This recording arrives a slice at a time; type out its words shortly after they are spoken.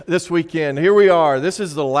this weekend. Here we are. This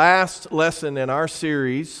is the last lesson in our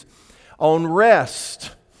series on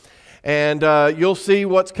rest. And you'll see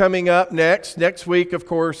what's coming up next. Next week, of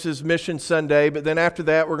course, is Mission Sunday. But then after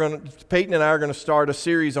that, Peyton and I are going to start a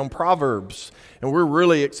series on Proverbs. And we're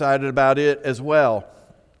really excited about it as well.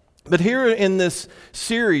 But here in this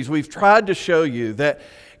series, we've tried to show you that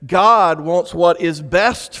God wants what is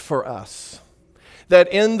best for us.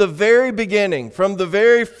 That in the very beginning, from the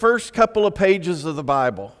very first couple of pages of the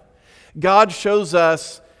Bible, God shows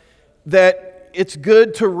us that it's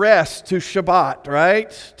good to rest, to Shabbat, right?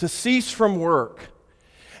 To cease from work.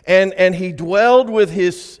 And He dwelled with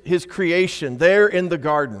His creation there in the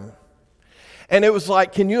garden. And it was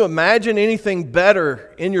like, can you imagine anything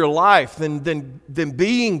better in your life than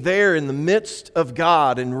being there in the midst of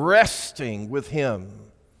God and resting with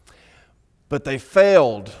Him? But they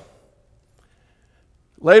failed.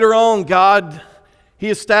 Later on, God,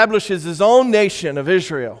 He establishes His own nation of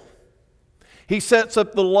Israel. He sets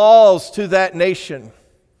up the laws to that nation.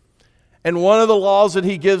 And one of the laws that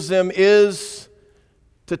He gives them is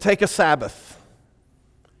to take a Sabbath.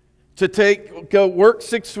 To go work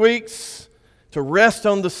 6 weeks, to rest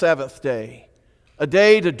on the seventh day. A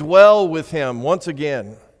day to dwell with Him once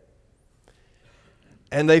again.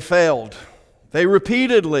 And they failed. They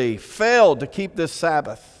repeatedly failed to keep this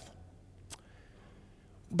Sabbath.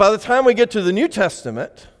 By the time we get to the New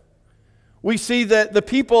Testament, we see that the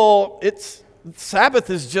people, Sabbath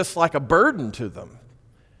is just like a burden to them.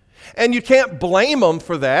 And you can't blame them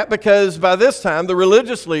for that, because by this time, the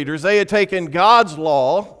religious leaders, they had taken God's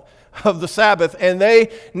law of the Sabbath, and they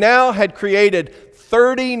now had created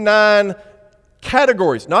 39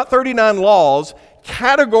 categories, not 39 laws,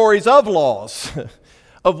 categories of laws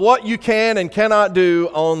of what you can and cannot do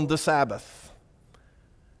on the Sabbath.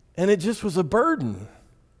 And it just was a burden.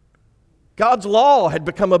 God's law had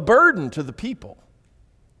become a burden to the people.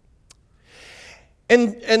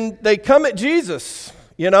 And they come at Jesus.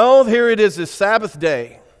 Here it is, this Sabbath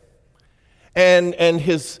day. And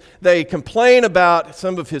they complain about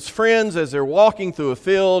some of His friends as they're walking through a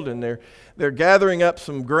field, and they're gathering up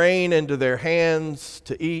some grain into their hands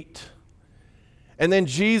to eat. And then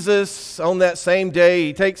Jesus, on that same day,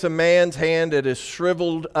 He takes a man's hand that is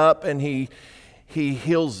shriveled up and He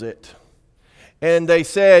heals it. And they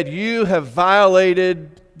said, "You have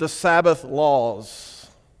violated the Sabbath laws."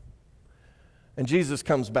 And Jesus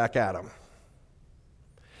comes back at them.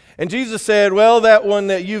 And Jesus said, "Well, that one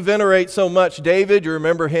that you venerate so much, David, you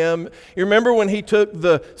remember him? You remember when he took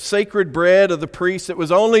the sacred bread of the priest? It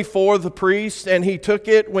was only for the priest, and he took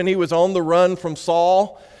it when he was on the run from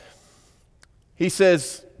Saul." He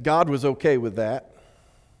says, God was okay with that.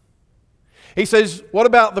 He says, what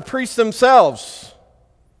about the priests themselves?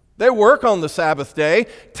 They work on the Sabbath day.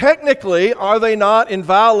 Technically, are they not in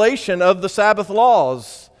violation of the Sabbath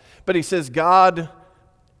laws? But He says God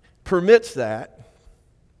permits that.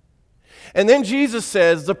 And then Jesus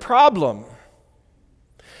says the problem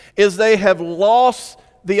is they have lost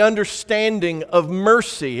the understanding of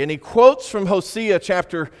mercy. And He quotes from Hosea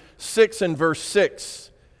chapter 6 and verse 6.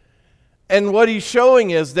 And what He's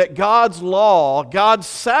showing is that God's law, God's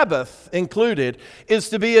Sabbath included, is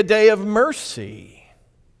to be a day of mercy.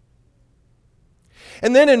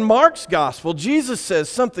 And then in Mark's gospel, Jesus says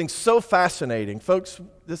something so fascinating. Folks,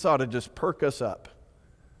 this ought to just perk us up.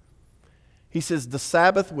 He says the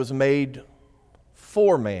Sabbath was made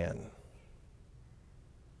for man,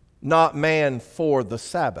 not man for the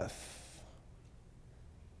Sabbath.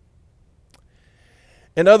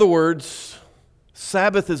 In other words,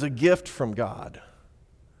 Sabbath is a gift from God.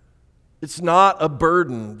 It's not a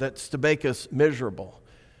burden that's to make us miserable.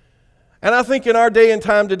 And I think in our day and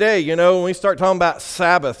time today, when we start talking about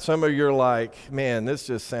Sabbath, some of you are like, man, this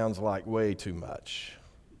just sounds like way too much.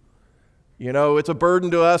 It's a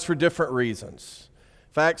burden to us for different reasons.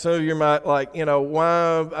 In fact, some of you might like,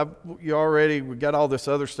 why, we got all this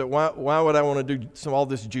other stuff. Why would I want to do all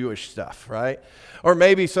this Jewish stuff, right? Or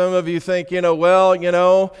maybe some of you think,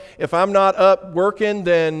 if I'm not up working,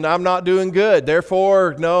 then I'm not doing good.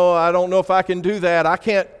 Therefore, no, I don't know if I can do that. I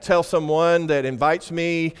can't tell someone that invites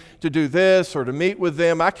me to do this or to meet with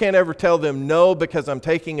them. I can't ever tell them no because I'm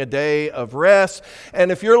taking a day of rest.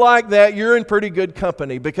 And if you're like that, you're in pretty good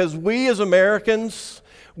company, because we as Americans,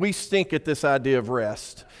 we stink at this idea of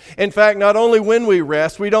rest. In fact, not only when we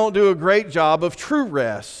rest, we don't do a great job of true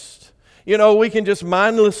rest. We can just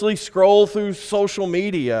mindlessly scroll through social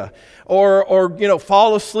media or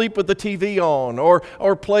fall asleep with the TV on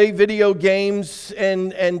or play video games,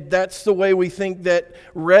 and that's the way we think that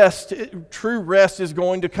true rest is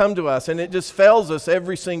going to come to us, and it just fails us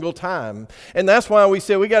every single time. And that's why we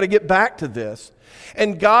say we got to get back to this.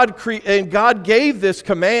 And God gave this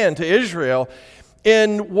command to Israel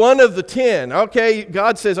in one of the 10. Okay,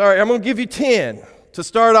 God says, all right, I'm going to give you 10 to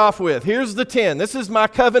start off with. Here's the 10. This is my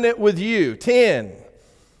covenant with you, 10.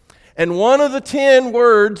 And one of the 10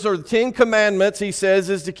 words or the 10 commandments, he says,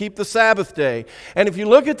 is to keep the Sabbath day. And if you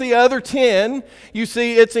look at the other 10, you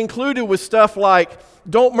see it's included with stuff like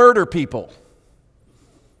don't murder people,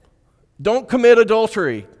 don't commit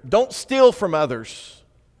adultery, don't steal from others.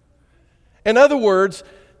 In other words,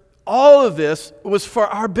 all of this was for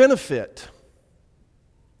our benefit.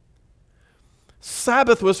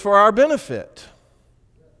 Sabbath was for our benefit.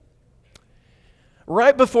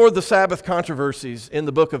 Right before the Sabbath controversies in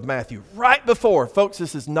the book of Matthew, right before, folks,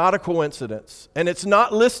 this is not a coincidence. And it's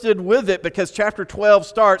not listed with it because chapter 12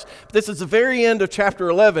 starts. This is the very end of chapter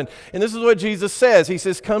 11. And this is what Jesus says. He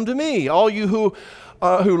says, come to me, all you who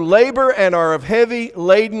labor and are of heavy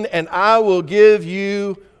laden, and I will give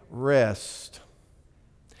you rest.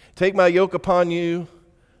 Take my yoke upon you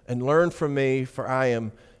and learn from me, for I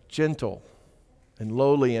am gentle and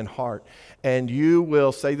lowly in heart. And you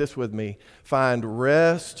will, say this with me, find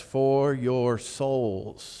rest for your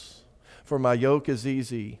souls. For my yoke is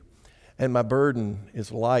easy and my burden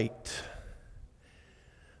is light.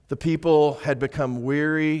 The people had become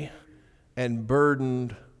weary and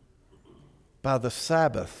burdened by the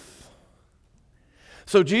Sabbath.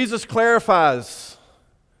 So Jesus clarifies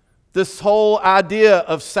this whole idea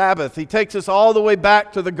of Sabbath. He takes us all the way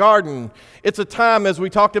back to the garden. It's a time, as we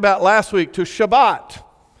talked about last week, to Shabbat,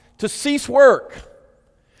 to cease work,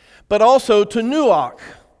 but also to nuach,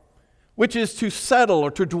 which is to settle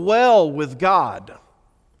or to dwell with God.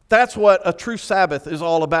 That's what a true Sabbath is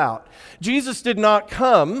all about. Jesus did not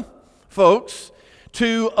come, folks,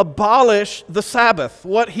 to abolish the Sabbath.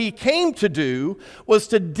 What he came to do was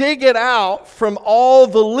to dig it out from all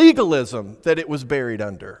the legalism that it was buried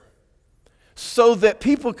under, so that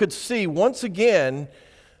people could see once again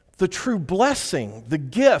the true blessing, the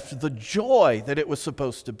gift, the joy that it was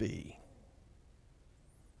supposed to be.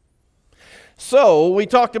 So we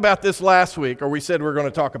talked about this last week, or we said we're going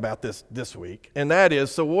to talk about this week, and that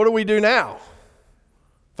is, so what do we do now?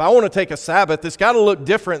 If I want to take a Sabbath, it's got to look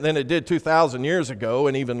different than it did 2,000 years ago,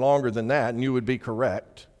 and even longer than that, and you would be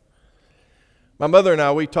correct. My mother and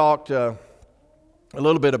I, we talked a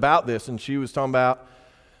little bit about this, and she was talking about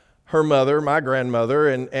her mother, my grandmother,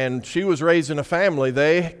 and she was raised in a family.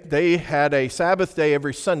 They had a Sabbath day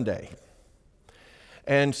every Sunday,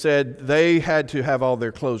 and said they had to have all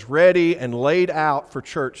their clothes ready and laid out for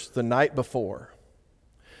church the night before.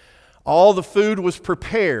 All the food was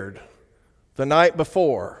prepared the night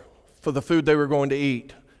before for the food they were going to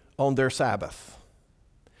eat on their Sabbath.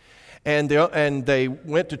 And they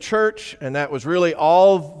went to church, and that was really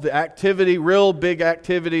all the activity, real big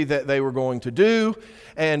activity that they were going to do.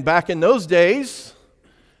 And back in those days,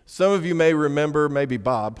 some of you may remember, maybe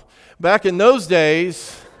Bob, back in those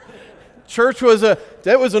days, church was an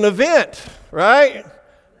event, right?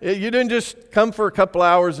 You didn't just come for a couple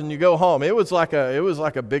hours and you go home. It was like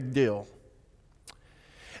a big deal.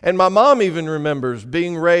 And my mom even remembers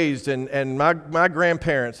being raised, and my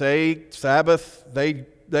grandparents, Sabbath,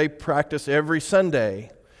 they practiced every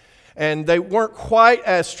Sunday. And they weren't quite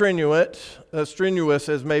as strenuous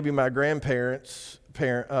as maybe my grandparents'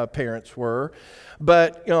 parents were,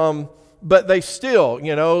 but they still,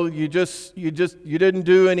 you didn't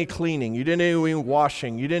do any cleaning, you didn't do any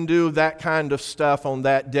washing, you didn't do that kind of stuff on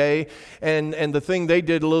that day. And the thing they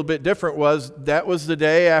did a little bit different was that was the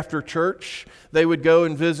day after church they would go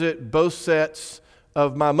and visit both sets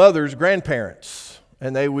of my mother's grandparents,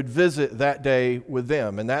 and they would visit that day with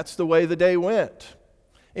them, and that's the way the day went.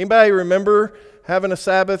 Anybody remember having a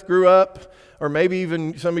Sabbath, grew up? Or maybe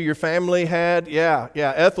even some of your family had? Yeah,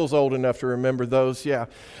 Ethel's old enough to remember those, yeah.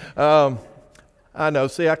 I know,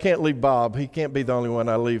 see, I can't leave Bob. He can't be the only one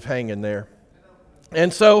I leave hanging there.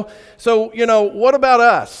 And so what about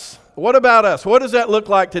us? What about us? What does that look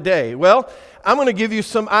like today? Well, I'm going to give you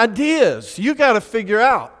some ideas. You got to figure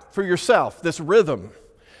out for yourself this rhythm.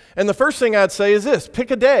 And the first thing I'd say is this: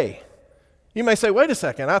 pick a day. You may say, wait a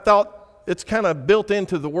second, I thought it's kind of built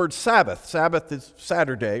into the word Sabbath. Sabbath is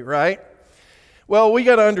Saturday, right? Well, we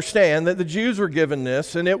got to understand that the Jews were given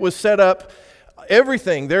this, and it was set up,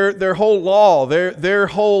 everything, their whole law, their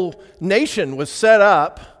whole nation was set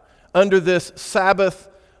up under this Sabbath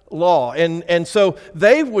law. And so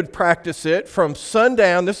they would practice it from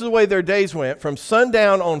sundown, this is the way their days went, from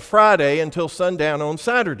sundown on Friday until sundown on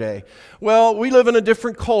Saturday. Well, we live in a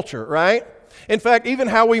different culture, right? In fact, even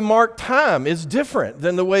how we mark time is different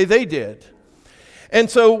than the way they did. And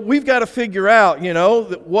so we've got to figure out,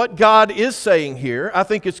 what God is saying here. I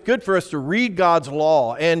think it's good for us to read God's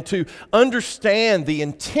law and to understand the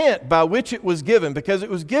intent by which it was given, because it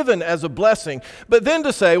was given as a blessing. But then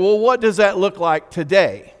to say, well, what does that look like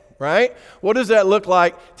today, right? What does that look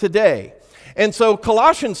like today? And so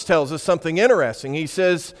Colossians tells us something interesting. He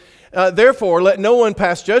says, therefore, let no one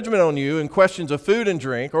pass judgment on you in questions of food and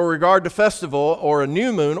drink, or regard to festival, or a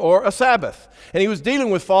new moon, or a Sabbath. And he was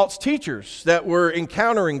dealing with false teachers that were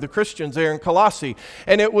encountering the Christians there in Colossae.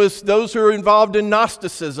 And it was those who were involved in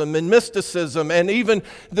Gnosticism and mysticism and even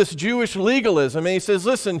this Jewish legalism. And he says,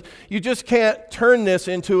 listen, you just can't turn this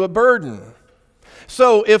into a burden.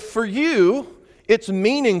 So if for you, it's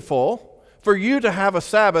meaningful for you to have a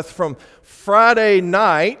Sabbath from Friday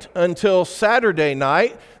night until Saturday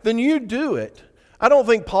night, then you do it. I don't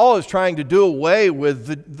think Paul is trying to do away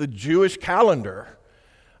with the Jewish calendar.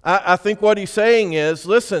 I think what he's saying is,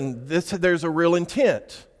 listen, there's a real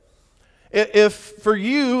intent. If for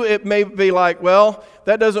you it may be like, well,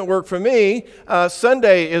 that doesn't work for me,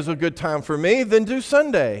 Sunday is a good time for me, then do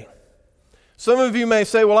Sunday. Some of you may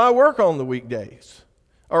say, well, I work on the weekdays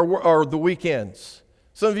or the weekends.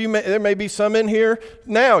 Some of you, there may be some in here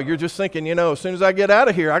now, you're just thinking, as soon as I get out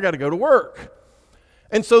of here, I got to go to work.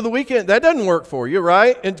 And so the weekend, that doesn't work for you,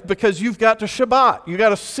 right? It's because you've got to Shabbat. You've got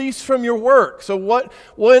to cease from your work. So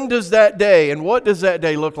when does that day, and what does that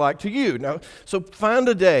day look like to you? Now, so find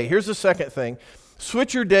a day. Here's the second thing.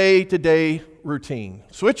 Switch your day-to-day routine.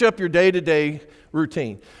 Switch up your day-to-day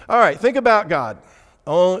routine. All right, think about God.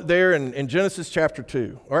 There in Genesis chapter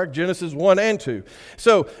 2, or Genesis 1 and 2.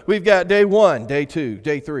 So we've got day 1, day 2,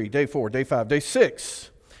 day 3, day 4, day 5, day 6.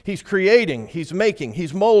 He's creating, he's making,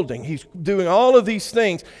 he's molding, he's doing all of these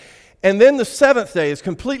things. And then the seventh day is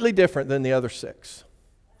completely different than the other 6.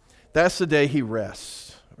 That's the day he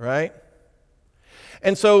rests, right?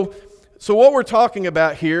 And so what we're talking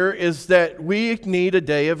about here is that we need a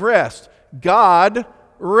day of rest. God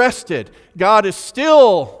rested. God is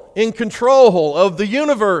still in control of the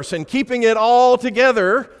universe and keeping it all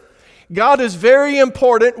together. God is very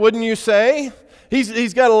important, wouldn't you say?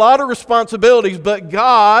 He's got a lot of responsibilities, but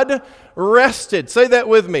God rested. Say that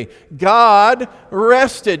with me. God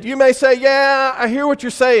rested. You may say, yeah, I hear what you're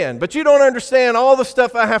saying, but you don't understand all the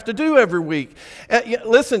stuff I have to do every week.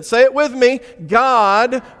 Listen, say it with me.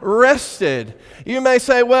 God rested. You may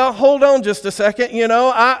say, well, hold on just a second.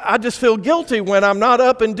 I just feel guilty when I'm not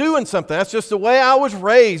up and doing something. That's just the way I was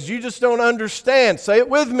raised. You just don't understand. Say it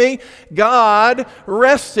with me. God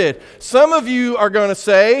rested. Some of you are going to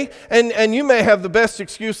say, and you may have the best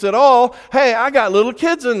excuse at all, hey, I got little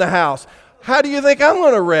kids in the house. How do you think I'm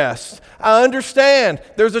going to rest? I understand.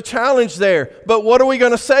 There's a challenge there. But what are we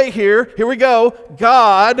going to say here? Here we go.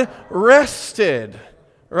 God rested.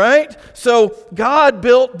 Right? So God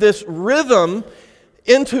built this rhythm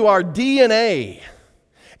into our DNA.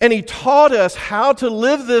 And He taught us how to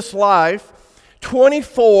live this life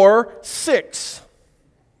 24/6.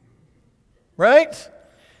 Right?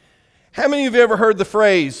 How many of you ever heard the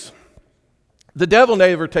phrase, the devil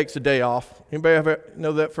never takes a day off? Anybody ever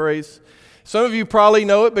know that phrase? Some of you probably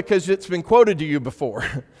know it because it's been quoted to you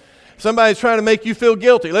before. Somebody's trying to make you feel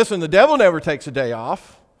guilty. Listen, the devil never takes a day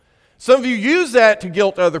off. Some of you use that to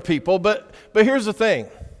guilt other people, but here's the thing.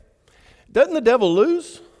 Doesn't the devil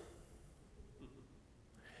lose?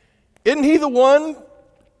 Isn't he the one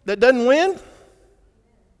that doesn't win?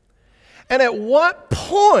 And at what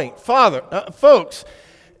point, folks,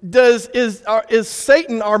 is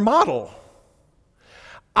Satan our model?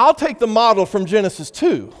 I'll take the model from Genesis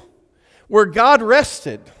 2, where God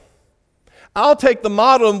rested. I'll take the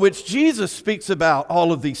model in which Jesus speaks about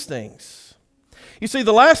all of these things. You see,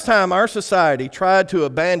 the last time our society tried to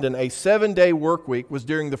abandon a 7-day work week was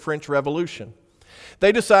during the French Revolution.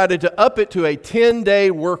 They decided to up it to a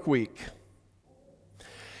 10-day work week.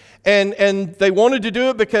 And they wanted to do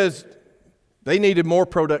it because they needed more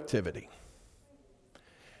productivity.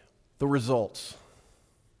 The results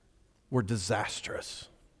were disastrous.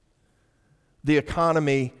 The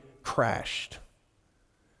economy crashed.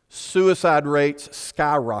 Suicide rates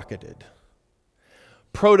skyrocketed.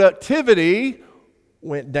 Productivity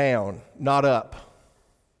went down, not up.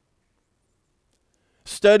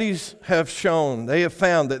 Studies have shown, they have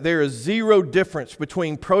found that there is zero difference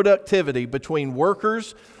between productivity between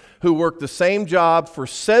workers who work the same job for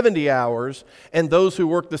 70 hours and those who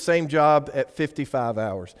work the same job at 55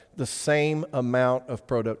 hours. The same amount of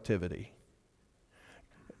productivity.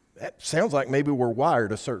 That sounds like maybe we're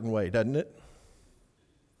wired a certain way, doesn't it?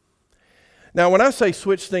 Now, when I say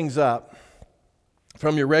switch things up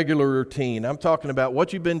from your regular routine, I'm talking about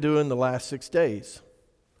what you've been doing the last 6 days.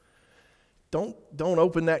 Don't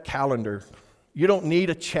open that calendar You don't need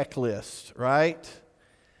a checklist, right?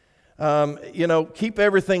 Keep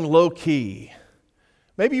everything low key.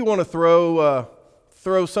 Maybe you want to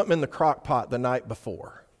throw something in the crock pot the night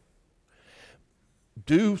before.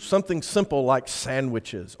 Do something simple like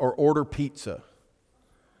sandwiches, or order pizza,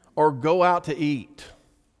 or go out to eat.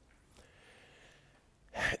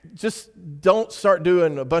 Just don't start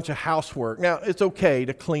doing a bunch of housework. Now, it's okay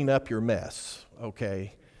to clean up your mess,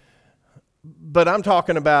 okay? But I'm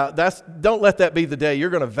talking about, don't let that be the day you're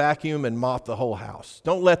going to vacuum and mop the whole house.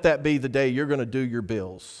 Don't let that be the day you're going to do your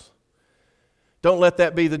bills. Don't let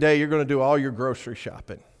that be the day you're going to do all your grocery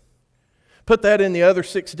shopping. Put that in the other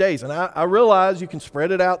 6 days. And I realize you can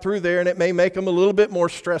spread it out through there, and it may make them a little bit more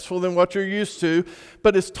stressful than what you're used to,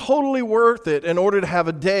 but it's totally worth it in order to have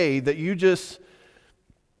a day that you just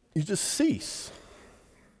cease.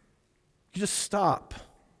 You just stop.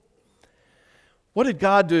 What did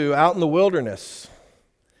God do out in the wilderness?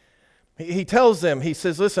 He tells them, he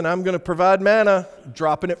says, listen, I'm going to provide manna,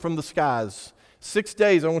 dropping it from the skies. 6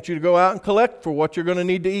 days, I want you to go out and collect for what you're going to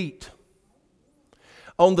need to eat.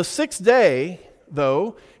 On the 6th day,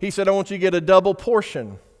 though, he said, I want you to get a double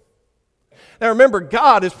portion. Now remember,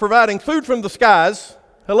 God is providing food from the skies.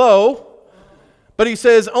 Hello? But he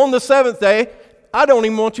says, on the 7th day, I don't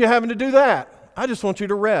even want you having to do that. I just want you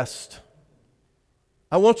to rest.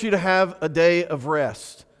 I want you to have a day of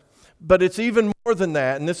rest. But it's even more than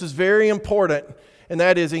that, and this is very important, and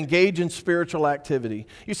that is engage in spiritual activity.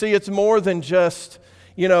 You see, it's more than just,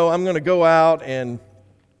 I'm going to go out and,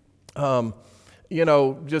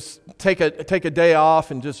 just take a day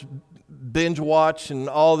off and just binge watch and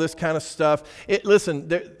all this kind of stuff. Listen,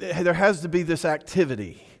 there has to be this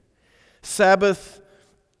activity. Sabbath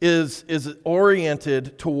is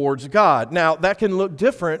oriented towards God. Now, that can look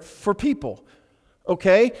different for people.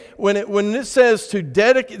 Okay? When it says to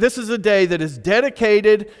dedicate, this is a day that is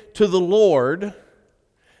dedicated to the Lord,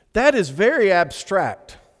 that is very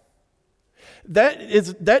abstract.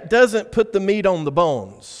 That doesn't put the meat on the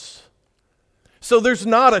bones. So there's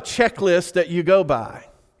not a checklist that you go by.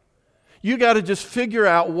 You got to just figure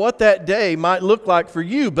out what that day might look like for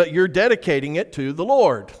you, but you're dedicating it to the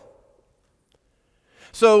Lord.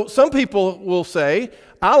 So some people will say,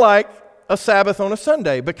 I like a Sabbath on a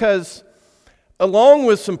Sunday because along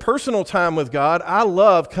with some personal time with God, I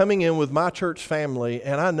love coming in with my church family,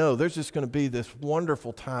 and I know there's just going to be this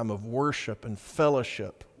wonderful time of worship and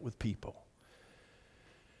fellowship with people.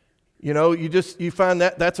 You find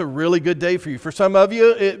that's a really good day for you. For some of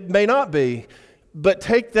you, it may not be, but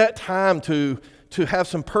take that time to have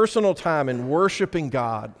some personal time in worshiping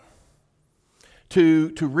God,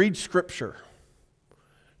 to read Scripture,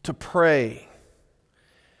 to pray.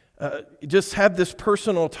 Just have this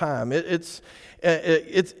personal time. It's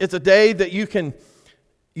a day that you can,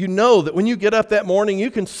 that when you get up that morning, you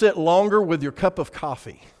can sit longer with your cup of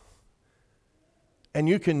coffee. And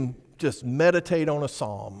you can just meditate on a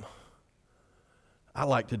psalm. I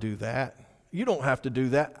like to do that. You don't have to do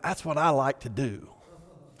that. That's what I like to do.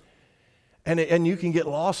 And you can get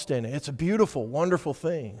lost in it. It's a beautiful, wonderful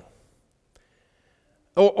thing.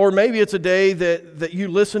 Or maybe it's a day that you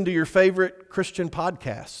listen to your favorite Christian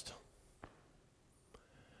podcast.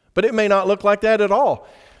 But it may not look like that at all.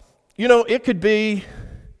 It could be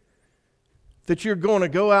that you're going to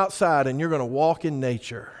go outside and you're going to walk in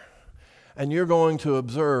nature and you're going to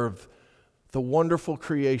observe the wonderful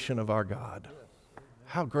creation of our God.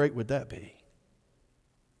 How great would that be?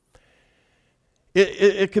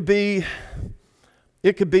 It could be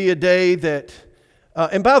a day that,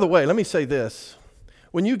 and by the way, let me say this.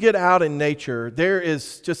 When you get out in nature, there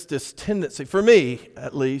is just this tendency, for me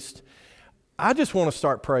at least, I just want to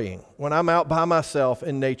start praying. When I'm out by myself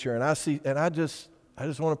in nature and I just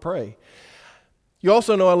want to pray. You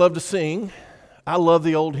also know I love to sing. I love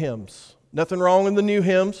the old hymns. Nothing wrong with the new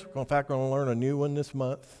hymns. In fact, we're going to learn a new one this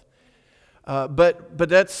month.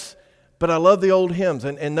 But I love the old hymns,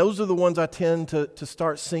 and those are the ones I tend to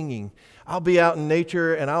start singing. I'll be out in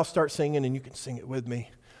nature and I'll start singing, and you can sing it with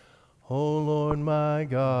me. O Lord my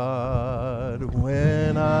God,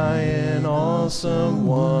 when I in awesome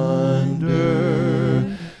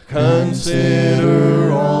wonder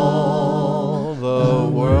consider all the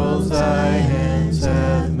worlds thy hands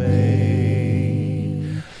have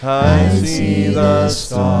made, I see the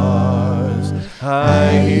stars,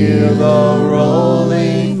 I hear the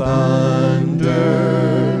rolling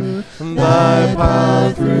thunder, thy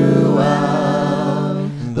power throughout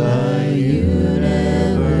the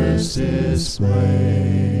universe display.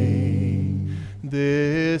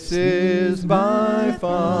 This is my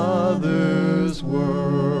Father's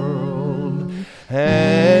world,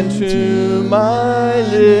 and to my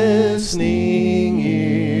listening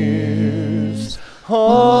ears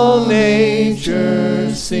All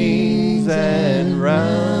nature sings and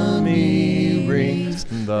round me rings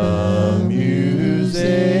the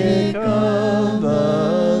music of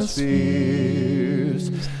the spheres.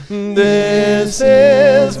 This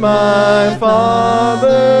is my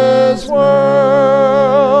Father's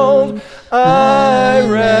world. I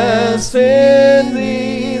rest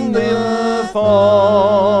in the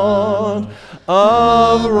thought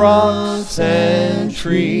of rocks and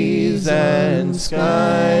trees and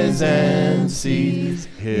skies and seas.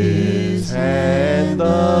 His hand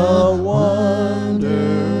the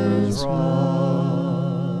wonders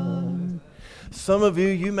wrought. Some of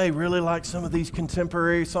you may really like some of these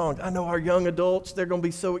contemporary songs. I know our young adults, they're going to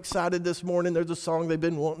be so excited this morning. There's a song they've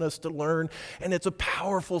been wanting us to learn, and it's a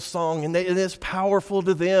powerful song, and it is powerful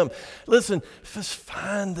to them. Listen, just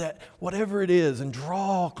find that whatever it is and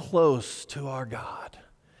draw close to our God.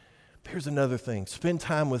 Here's another thing. Spend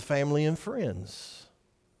time with family and friends.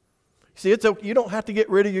 See, you don't have to get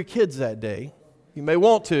rid of your kids that day. You may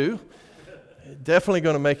want to. Definitely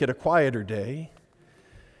going to make it a quieter day.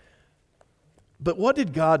 But what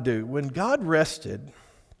did God do? When God rested,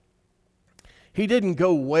 He didn't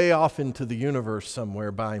go way off into the universe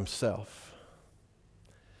somewhere by Himself.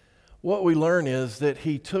 What we learn is that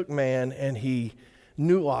He took man and He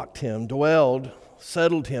nulocked him,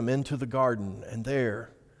 settled him into the garden, and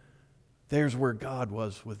there's where God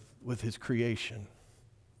was with His creation.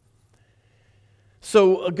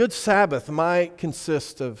 So a good Sabbath might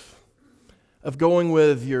consist of going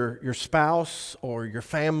with your spouse or your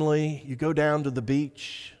family. You go down to the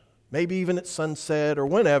beach, maybe even at sunset or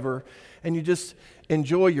whenever, and you just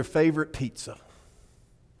enjoy your favorite pizza.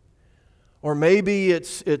 Or maybe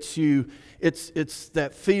it's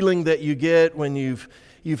that feeling that you get when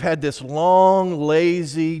you've had this long,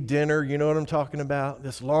 lazy dinner. You know what I'm talking about?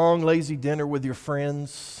 This long, lazy dinner with your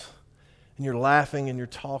friends, and you're laughing and you're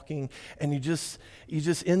talking, and you just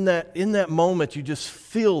in that moment, you just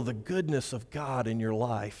feel the goodness of God in your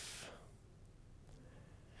life.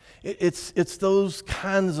 It's those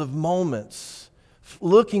kinds of moments,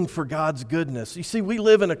 looking for God's goodness. You see, we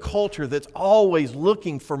live in a culture that's always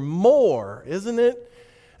looking for more, isn't it?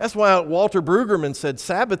 That's why Walter Brueggemann said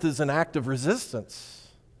Sabbath is an act of resistance.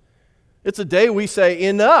 It's a day we say,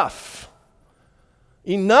 enough.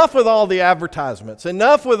 Enough with all the advertisements.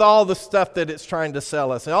 Enough with all the stuff that it's trying to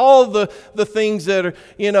sell us. And all the things that are,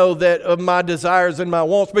 that of my desires and my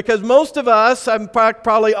wants. Because most of us,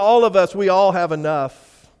 probably all of us, we all have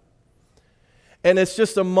enough. And it's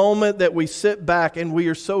just a moment that we sit back and we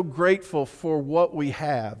are so grateful for what we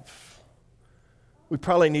have. We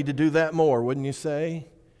probably need to do that more, wouldn't you say?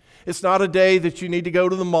 It's not a day that you need to go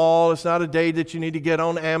to the mall. It's not a day that you need to get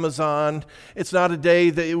on Amazon. It's not a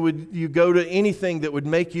day that you go to anything that would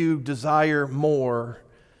make you desire more.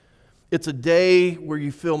 It's a day where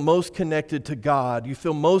you feel most connected to God. You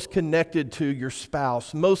feel most connected to your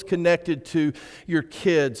spouse, most connected to your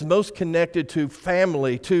kids, most connected to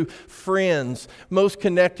family, to friends, most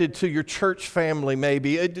connected to your church family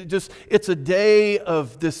maybe. It's a day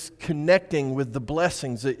of this connecting with the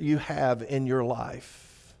blessings that you have in your life.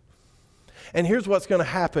 And here's what's going to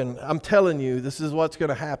happen. I'm telling you, this is what's going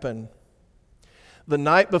to happen. The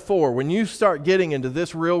night before, when you start getting into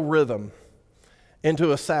this real rhythm,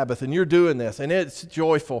 into a Sabbath, and you're doing this, and it's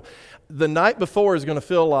joyful, the night before is going to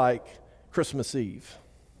feel like Christmas Eve.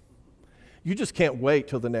 You just can't wait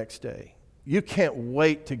till the next day. You can't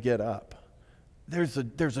wait to get up. There's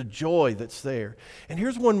a joy that's there. And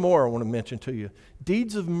here's one more I want to mention to you.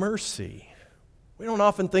 Deeds of mercy. We don't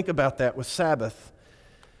often think about that with Sabbath.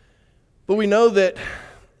 But we know that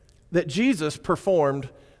Jesus performed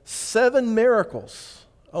 7 miracles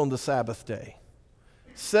on the Sabbath day.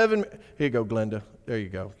 7. Here you go, Glenda. There you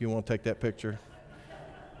go. You want to take that picture?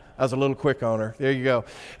 I was a little quick on her. There you go.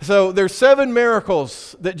 So there's 7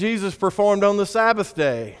 miracles that Jesus performed on the Sabbath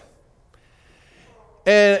day.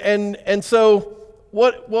 And so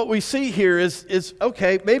what we see here is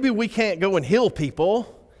okay, maybe we can't go and heal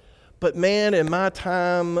people, but man, in my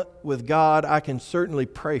time with God, I can certainly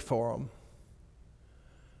pray for them.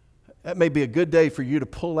 That may be a good day for you to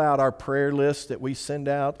pull out our prayer list that we send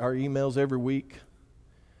out, our emails every week,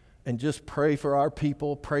 and just pray for our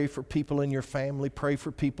people, pray for people in your family, pray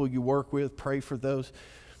for people you work with, pray for those.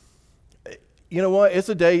 You know what? It's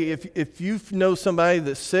a day, if you know somebody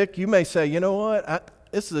that's sick, you may say, you know what?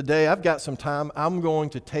 This is a day, I've got some time, I'm going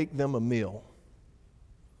to take them a meal.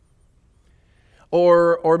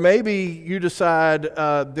 Or maybe you decide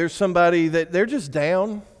there's somebody that they're just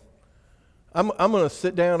down. I'm going to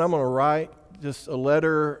sit down, I'm going to write just a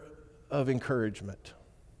letter of encouragement.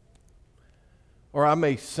 Or I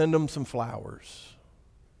may send them some flowers.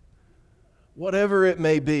 whatever it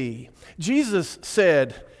may be. Jesus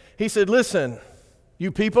said, he said, listen,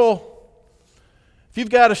 you people, if you've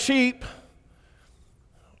got a sheep,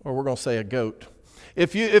 or we're going to say a goat,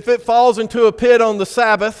 if it falls into a pit on the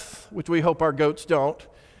Sabbath, which we hope our goats don't,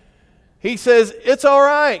 he says, it's all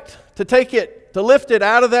right to take it, to lift it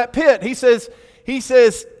out of that pit. He says,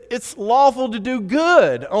 it's lawful to do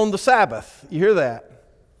good on the Sabbath. You hear that?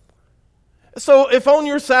 So if on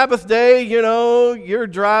your Sabbath day, you're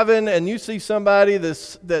driving and you see somebody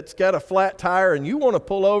that's got a flat tire and you want to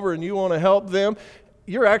pull over and you want to help them,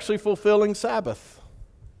 you're actually fulfilling Sabbath.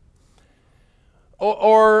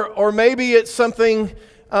 Or maybe it's something,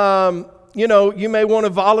 you may want to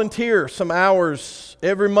volunteer some hours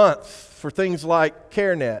every month for things like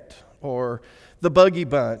CareNet or the Buggy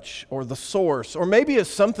Bunch or the Source. Or maybe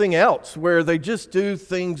it's something else where they just do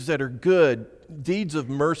things that are good, deeds of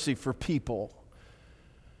mercy for people.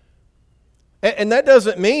 And that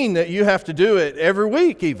doesn't mean that you have to do it every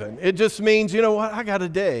week even. It just means, you know what, I got a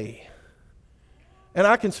day. And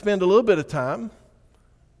I can spend a little bit of time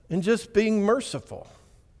in just being merciful,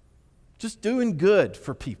 just doing good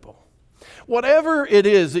for people. Whatever it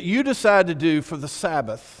is that you decide to do for the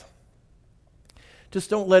Sabbath, just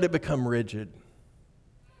don't let it become rigid.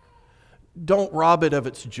 Don't rob it of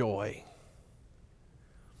its joy.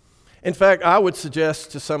 In fact, I would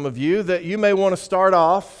suggest to some of you that you may want to start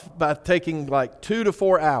off by taking like 2 to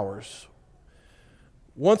 4 hours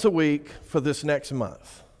once a week for this next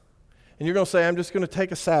month. And you're going to say, I'm just going to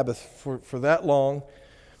take a Sabbath for that long.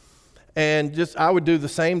 And I would do the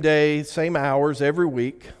same day, same hours every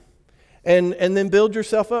week, and then build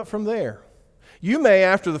yourself up from there. You may,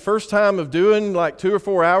 after the first time of doing like 2 or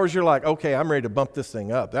 4 hours, you're like, okay, I'm ready to bump this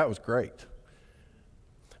thing up. That was great.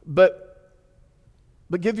 But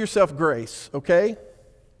give yourself grace, okay?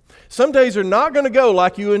 Some days are not going to go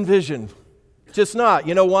like you envisioned. Just not.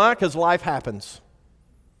 You know why? Because life happens.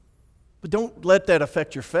 But don't let that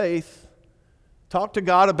affect your faith. Talk to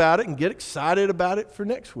God about it and get excited about it for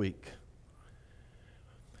next week.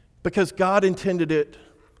 Because God intended it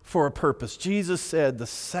for a purpose. Jesus said the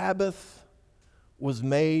Sabbath was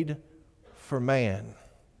made for man.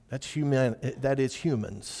 That is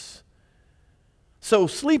humans. So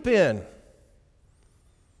sleep in.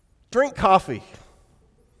 Drink coffee.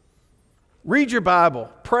 Read your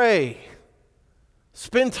Bible. Pray.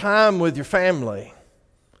 Spend time with your family.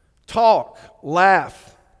 Talk.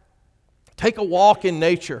 Laugh. Take a walk in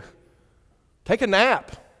nature. Take a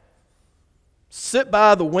nap. Sit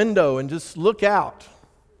by the window and just look out.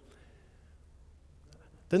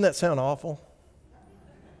 Doesn't that sound awful?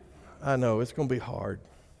 I know, it's going to be hard.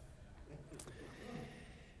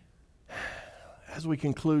 As we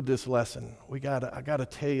conclude this lesson, I got to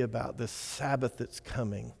tell you about this Sabbath that's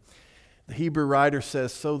coming. The Hebrew writer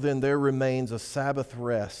says, so then there remains a Sabbath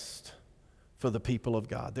rest for the people of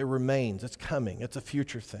God. There remains. It's coming. It's a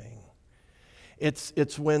future thing.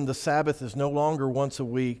 It's when the Sabbath is no longer once a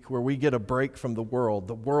week, where we get a break from the world.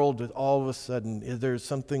 The world, all of a sudden, there's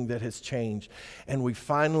something that has changed. And we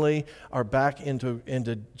finally are back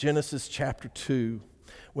into Genesis chapter 2,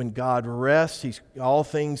 when God rests. All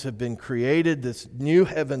things have been created. This new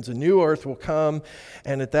heavens and new earth will come.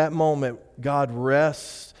 And at that moment, God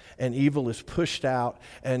rests and evil is pushed out.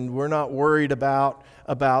 And we're not worried about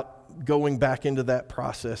going back into that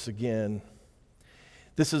process again.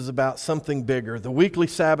 This is about something bigger. The weekly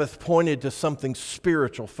Sabbath pointed to something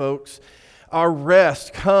spiritual, folks. Our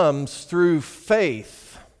rest comes through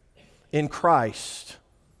faith in Christ.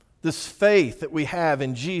 This faith that we have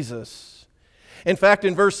in Jesus. In fact,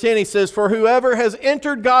 in verse 10, he says, for whoever has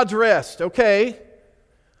entered God's rest. Okay,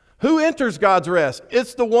 who enters God's rest?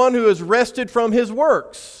 It's the one who has rested from his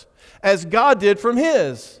works, as God did from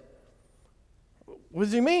his. What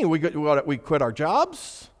does he mean? We quit our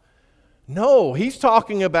jobs? No, he's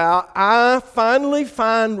talking about I finally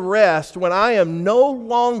find rest when I am no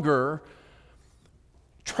longer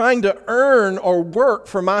trying to earn or work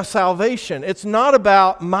for my salvation. It's not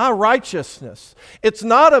about my righteousness. It's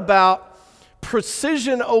not about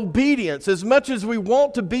precision obedience. As much as we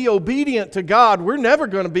want to be obedient to God, we're never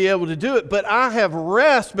going to be able to do it. But I have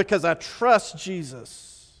rest because I trust Jesus.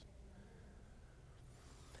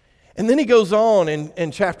 And then he goes on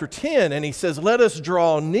in chapter 10 and he says, let us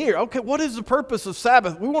draw near. Okay, what is the purpose of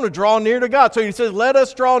Sabbath? We want to draw near to God. So he says, let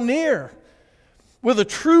us draw near with a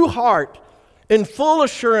true heart, in full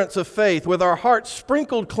assurance of faith, with our hearts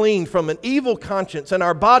sprinkled clean from an evil conscience and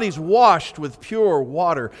our bodies washed with pure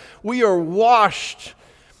water. We are washed.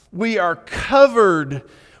 We are covered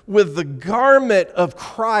with the garment of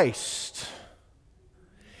Christ.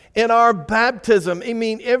 In our baptism, I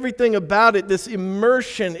mean, everything about it, this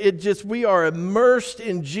immersion, we are immersed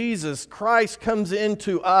in Jesus. Christ comes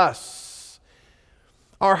into us.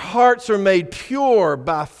 Our hearts are made pure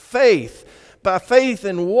by faith. By faith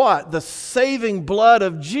in what? The saving blood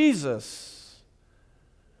of Jesus.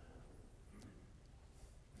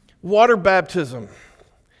 Water baptism.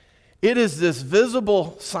 It is this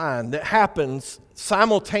visible sign that happens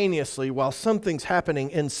simultaneously while something's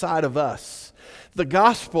happening inside of us. The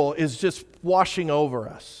gospel is just washing over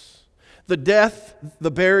us. The death,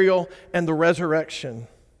 the burial, and the resurrection.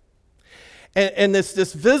 And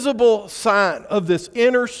this visible sign of this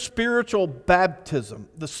inner spiritual baptism.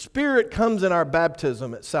 The Spirit comes in our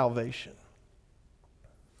baptism at salvation.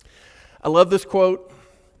 I love this quote.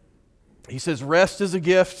 He says, "Rest is a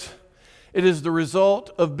gift. It is the result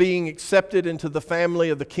of being accepted into the family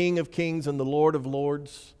of the King of Kings and the Lord of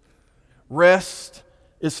Lords. Rest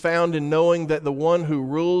is found in knowing that the one who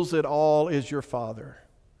rules it all is your Father.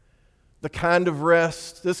 This kind of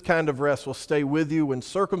rest will stay with you when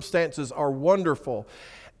circumstances are wonderful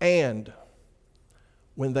and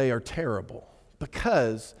when they are terrible,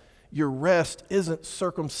 because your rest isn't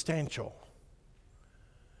circumstantial.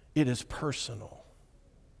 It is personal."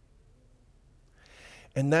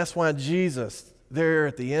 And that's why Jesus, there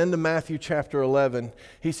at the end of Matthew chapter 11,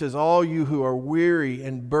 he says, "All you who are weary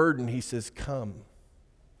and burdened," he says, "come."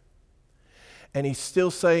 And he's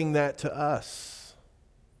still saying that to us.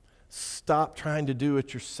 Stop trying to do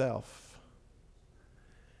it yourself.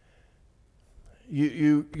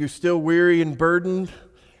 You're still weary and burdened?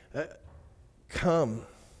 Come.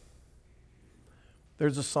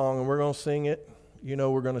 There's a song, and we're going to sing it. You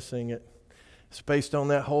know we're going to sing it. It's based on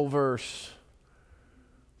that whole verse.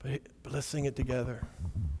 But let's sing it together.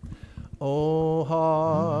 "O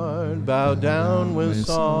heart, bowed down with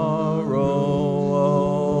sorrow,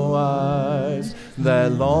 O eyes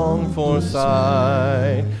that long for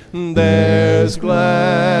sight, there's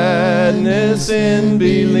gladness in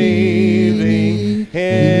believing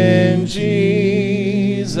in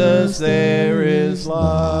Jesus, there is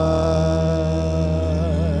life.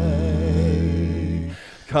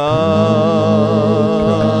 Come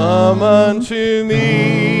unto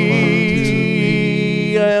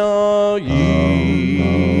me, all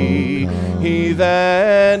ye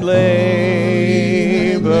that labor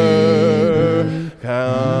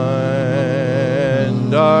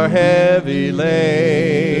and are heavy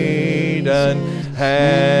laden,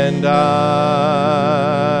 and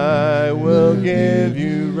I will give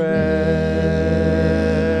you rest.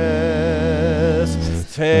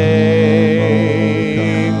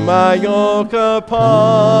 Take my yoke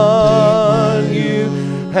upon you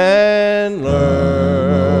and learn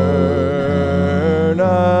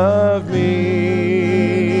of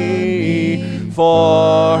me,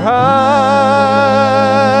 for I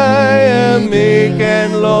am meek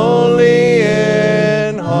and lowly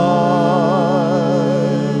in heart,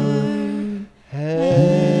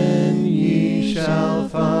 and ye shall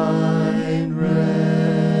find rest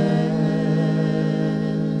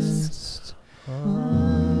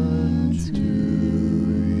unto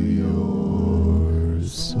your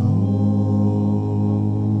soul.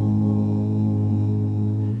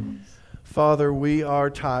 Father, we are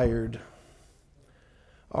tired.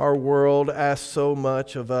 Our world asks so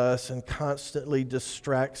much of us and constantly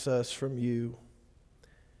distracts us from you.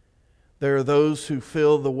 There are those who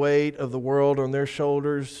feel the weight of the world on their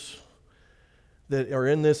shoulders that are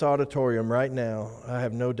in this auditorium right now, I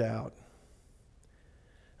have no doubt.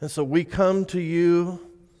 And so we come to you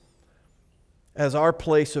as our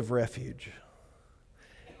place of refuge.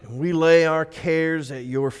 And we lay our cares at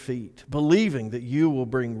your feet, believing that you will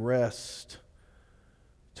bring rest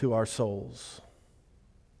to our souls.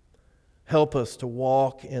 Help us to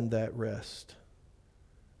walk in that rest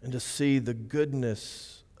and to see the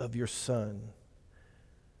goodness of your Son.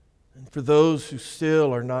 And for those who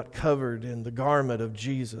still are not covered in the garment of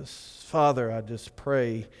Jesus, Father, I just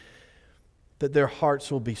pray that their hearts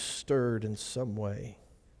will be stirred in some way.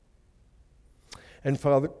 And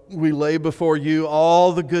Father, we lay before you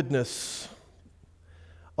all the goodness,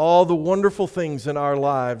 all the wonderful things in our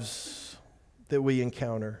lives that we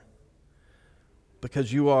encounter.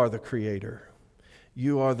 Because you are the Creator.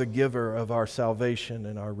 You are the giver of our salvation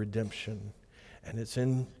and our redemption. And it's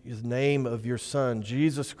in the name of your Son,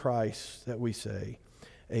 Jesus Christ, that we say,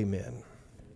 amen.